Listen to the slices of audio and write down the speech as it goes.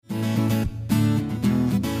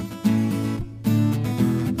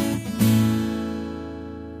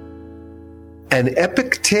An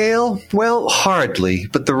epic tale? Well, hardly,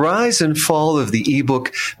 but the rise and fall of the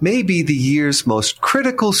ebook may be the year's most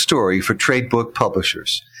critical story for trade book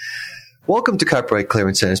publishers. Welcome to Copyright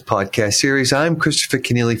Clearance Center's podcast series. I'm Christopher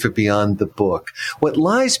Kenneally for Beyond the Book. What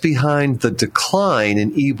lies behind the decline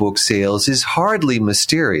in ebook sales is hardly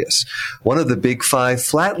mysterious. One of the big five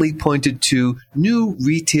flatly pointed to new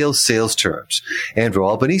retail sales terms. Andrew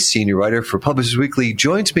Albany, senior writer for Publishers Weekly,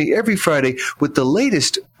 joins me every Friday with the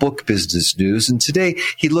latest book business news, and today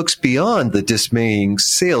he looks beyond the dismaying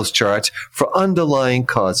sales charts for underlying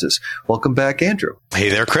causes. Welcome back, Andrew. Hey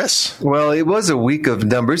there, Chris. Well, it was a week of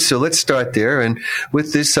numbers, so let's start there. And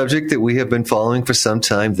with this subject that we have been following for some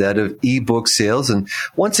time, that of ebook sales, and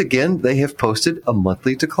once again, they have posted a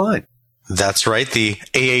monthly decline. That's right. The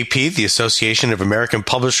AAP, the Association of American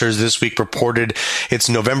Publishers, this week reported its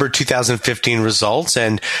November 2015 results.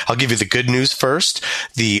 And I'll give you the good news first.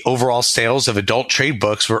 The overall sales of adult trade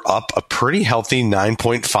books were up a pretty healthy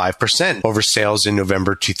 9.5% over sales in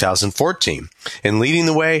November 2014. And leading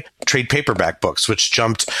the way, trade paperback books, which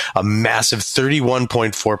jumped a massive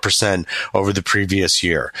 31.4% over the previous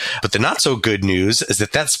year. But the not so good news is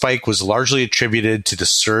that spike was largely attributed to the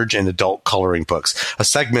surge in adult coloring books, a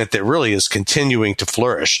segment that really is continuing to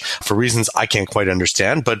flourish for reasons I can't quite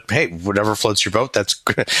understand. But hey, whatever floats your boat, that's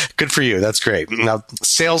good for you. That's great. Now,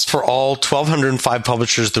 sales for all 1,205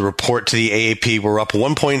 publishers that report to the AAP were up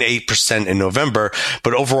 1.8% in November,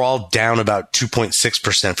 but overall down about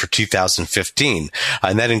 2.6% for 2015.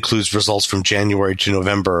 And that includes results from January to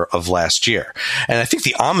November of last year. And I think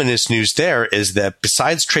the ominous news there is that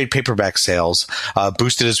besides trade paperback sales,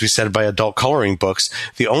 boosted, as we said, by adult coloring books,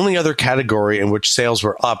 the only other category in which sales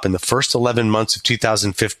were up in the first 11 months of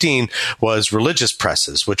 2015 was religious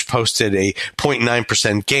presses, which posted a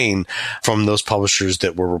 0.9% gain from those publishers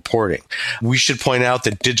that were reporting. We should point out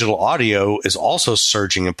that digital audio is also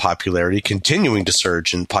surging in popularity, continuing to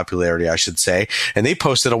surge in popularity, I should say, and they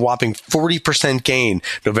posted a whopping 40% gain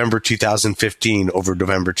November 2015 over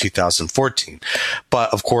November 2014.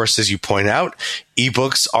 But of course, as you point out,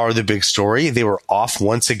 ebooks are the big story. They were off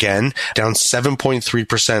once again, down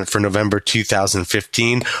 7.3% for November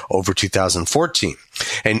 2015 over 2014.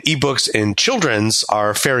 And ebooks in children's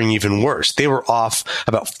are faring even worse. They were off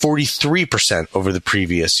about 43% over the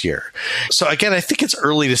previous year. So again, I think it's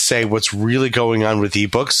early to say what's really going on with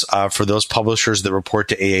ebooks for those publishers that report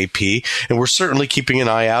to AAP. And we're certainly keeping an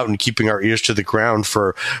eye out and keeping our ears to the ground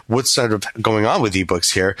for what's sort of going on with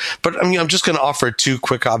ebooks here. But I'm just going to offer two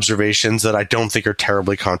quick observations that I don't think are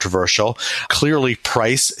terribly controversial. Clearly,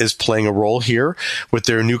 price is playing a role here with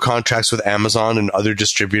their new contracts with Amazon and other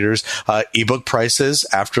distributors. Ebook prices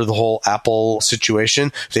after the whole Apple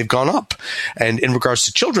situation, they've gone up. And in regards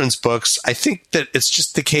to children's books, I think that it's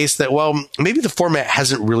just the case that, well, maybe the format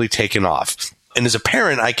hasn't really taken off. And as a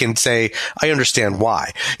parent, I can say, I understand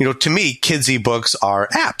why. To me, kids' ebooks are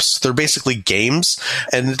apps. They're basically games,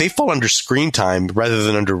 and they fall under screen time rather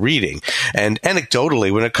than under reading. And anecdotally,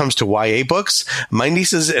 when it comes to YA books, my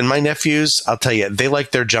nieces and my nephews, I'll tell you, they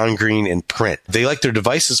like their John Green in print. They like their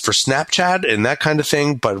devices for Snapchat and that kind of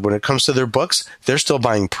thing, but when it comes to their books, they're still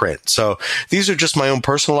buying print. So these are just my own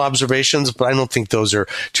personal observations, but I don't think those are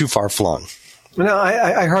too far flung. No,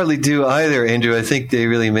 I hardly do either, Andrew. I think they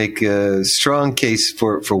really make a strong case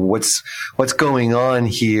for what's going on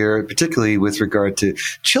here, particularly with regard to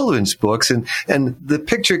children's books. And the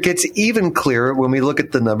picture gets even clearer when we look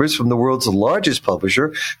at the numbers from the world's largest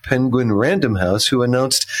publisher, Penguin Random House, who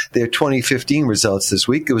announced their 2015 results this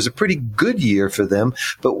week. It was a pretty good year for them,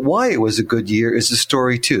 but why it was a good year is a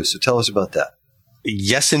story too. So tell us about that.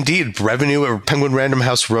 Yes, indeed. Revenue at Penguin Random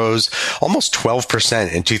House rose almost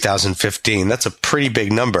 12% in 2015. That's a pretty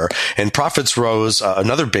big number. And profits rose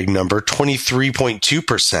another big number,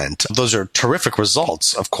 23.2%. Those are terrific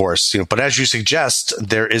results, of course. But as you suggest,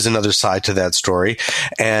 there is another side to that story.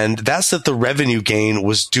 And that's that the revenue gain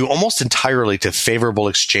was due almost entirely to favorable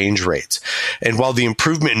exchange rates. And while the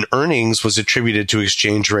improvement in earnings was attributed to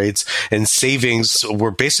exchange rates and savings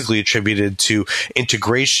were basically attributed to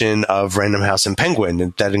integration of Random House and Penguin,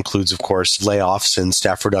 and that includes, of course, layoffs and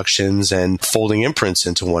staff reductions and folding imprints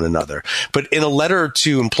into one another. But in a letter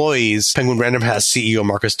to employees, Penguin Random House CEO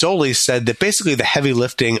Marcus Dohle said that basically the heavy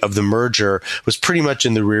lifting of the merger was pretty much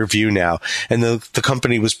in the rear view now, and the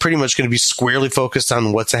company was pretty much going to be squarely focused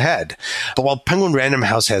on what's ahead. But while Penguin Random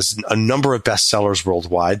House has a number of bestsellers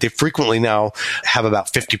worldwide, they frequently now have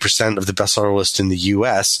about 50% of the bestseller list in the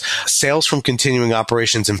U.S. Sales from continuing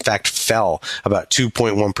operations, in fact, fell about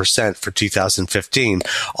 2.1% for 2015. 2015,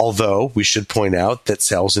 although we should point out that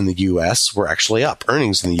sales in the U.S. were actually up.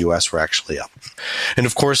 Earnings in the U.S. were actually up. And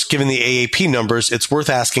of course, given the AAP numbers, it's worth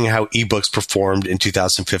asking how ebooks performed in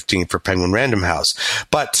 2015 for Penguin Random House.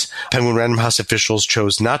 But Penguin Random House officials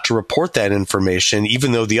chose not to report that information,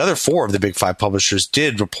 even though the other 4 of the big 5 publishers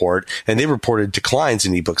did report, and they reported declines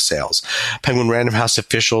in ebook sales. Penguin Random House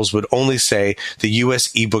officials would only say the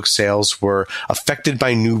U.S. ebook sales were affected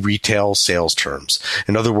by new retail sales terms.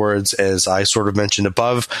 In other words, as I sort of mentioned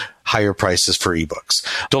above, higher prices for ebooks.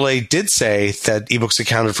 Dole did say that ebooks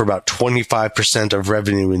accounted for about 25% of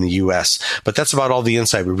revenue in the U.S., but that's about all the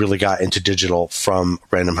insight we really got into digital from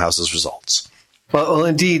Random House's results. Well,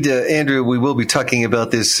 indeed, Andrew, we will be talking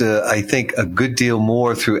about this, I think, a good deal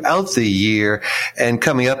more throughout the year. And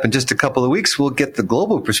coming up in just a couple of weeks, we'll get the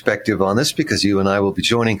global perspective on this because you and I will be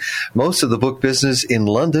joining most of the book business in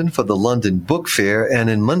London for the London Book Fair. And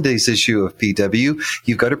in Monday's issue of PW,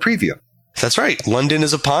 you've got a preview. That's right. London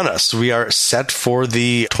is upon us. We are set for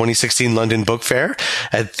the 2016 London Book Fair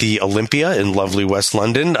at the Olympia in lovely West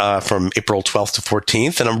London from April 12th to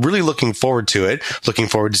 14th. And I'm really looking forward to it. Looking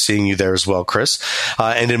forward to seeing you there as well, Chris.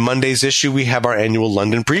 And in Monday's issue, we have our annual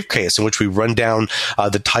London Briefcase in which we run down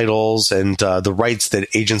the titles and the rights that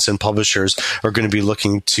agents and publishers are going to be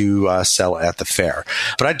looking to sell at the fair.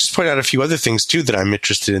 But I'd just point out a few other things, too, that I'm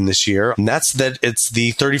interested in this year. And that's that it's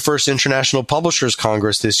the 31st International Publishers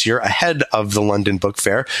Congress this year ahead of the London Book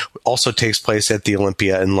Fair. It also takes place at the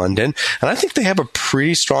Olympia in London. And I think they have a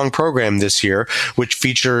pretty strong program this year, which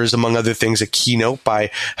features, among other things, a keynote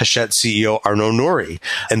by Hachette CEO Arnaud Nouri.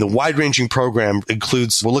 And the wide-ranging program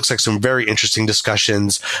includes what looks like some very interesting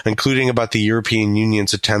discussions, including about the European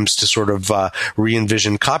Union's attempts to sort of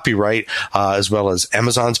re-envision copyright, as well as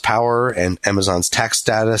Amazon's power and Amazon's tax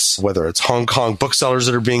status, whether it's Hong Kong booksellers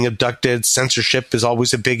that are being abducted. Censorship is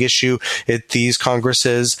always a big issue at these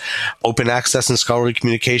congresses. Open access and scholarly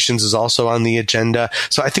communications is also on the agenda.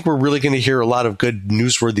 So I think we're really going to hear a lot of good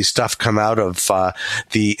newsworthy stuff come out of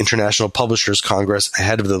the International Publishers Congress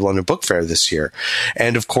ahead of the London Book Fair this year.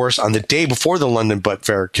 And of course, on the day before the London Book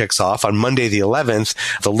Fair kicks off, on Monday the 11th,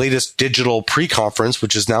 the latest digital pre-conference,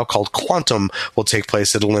 which is now called Quantum, will take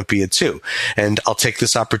place at Olympia too. And I'll take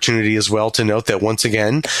this opportunity as well to note that once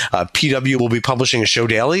again, PW will be publishing a show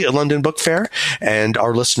daily at London Book Fair, and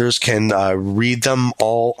our listeners can read them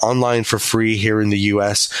all online for free here in the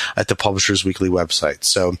U.S. at the Publishers Weekly website.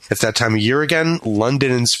 So it's that time of year again, London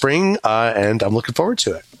in spring, and I'm looking forward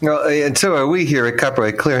to it. Well, and so are we here at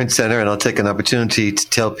Copyright Clearance Center, and I'll take an opportunity to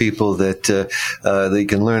tell people that they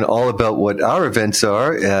can learn all about what our events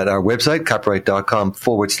are at our website,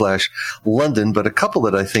 copyright.com/London. But a couple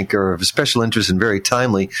that I think are of special interest and very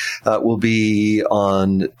timely will be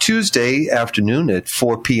on Tuesday afternoon at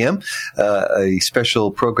 4 p.m., a special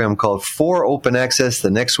program called For Open Access. The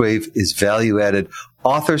next wave is value-added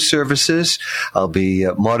author services. I'll be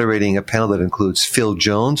moderating a panel that includes Phil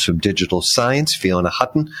Jones from Digital Science, Fiona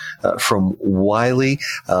Hutton from Wiley,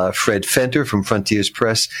 Fred Fenter from Frontiers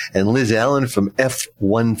Press, and Liz Allen from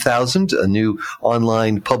F1000, a new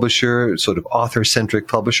online publisher, sort of author-centric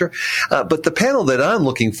publisher. But the panel that I'm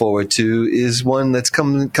looking forward to is one that's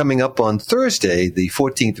coming up on Thursday, the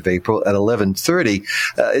 14th of April at 11:30.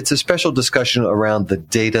 It's a special discussion around the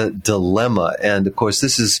data dilemma. And, of course,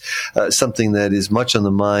 this is something that is much on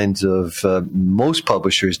the minds of most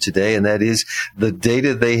publishers today, and that is the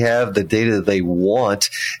data they have, the data they want,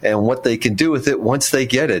 and what they can do with it once they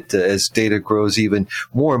get it. As data grows even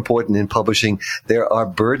more important in publishing, there are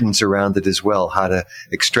burdens around it as well, how to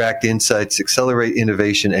extract insights, accelerate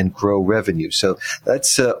innovation, and grow revenue. So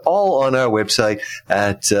that's all on our website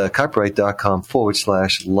at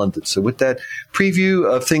copyright.com/London. So with that preview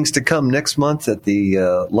of things to come next month at the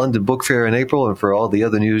London Book Fair in April, and for all the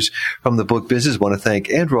other news from the book business, I want to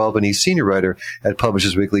thank Andrew Albanese, senior writer at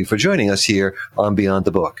Publishers Weekly, for joining us here on Beyond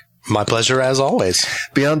the Book. My pleasure, as always.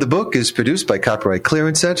 Beyond the Book is produced by Copyright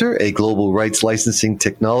Clearance Center, a global rights licensing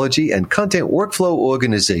technology and content workflow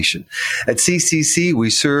organization. At CCC,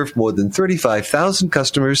 we serve more than 35,000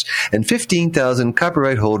 customers and 15,000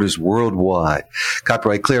 copyright holders worldwide.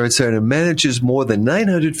 Copyright Clearance Center manages more than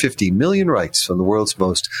 950 million rights from the world's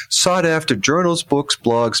most sought-after journals, books,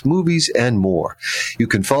 blogs, movies, and more. You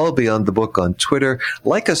can follow Beyond the Book on Twitter,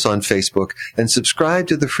 like us on Facebook, and subscribe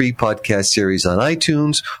to the free podcast series on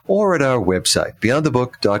iTunes or at our website,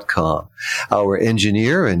 beyondthebook.com. Our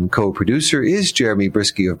engineer and co-producer is Jeremy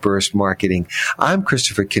Brisky of Burst Marketing. I'm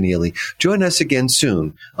Christopher Keneally. Join us again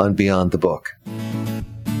soon on Beyond the Book.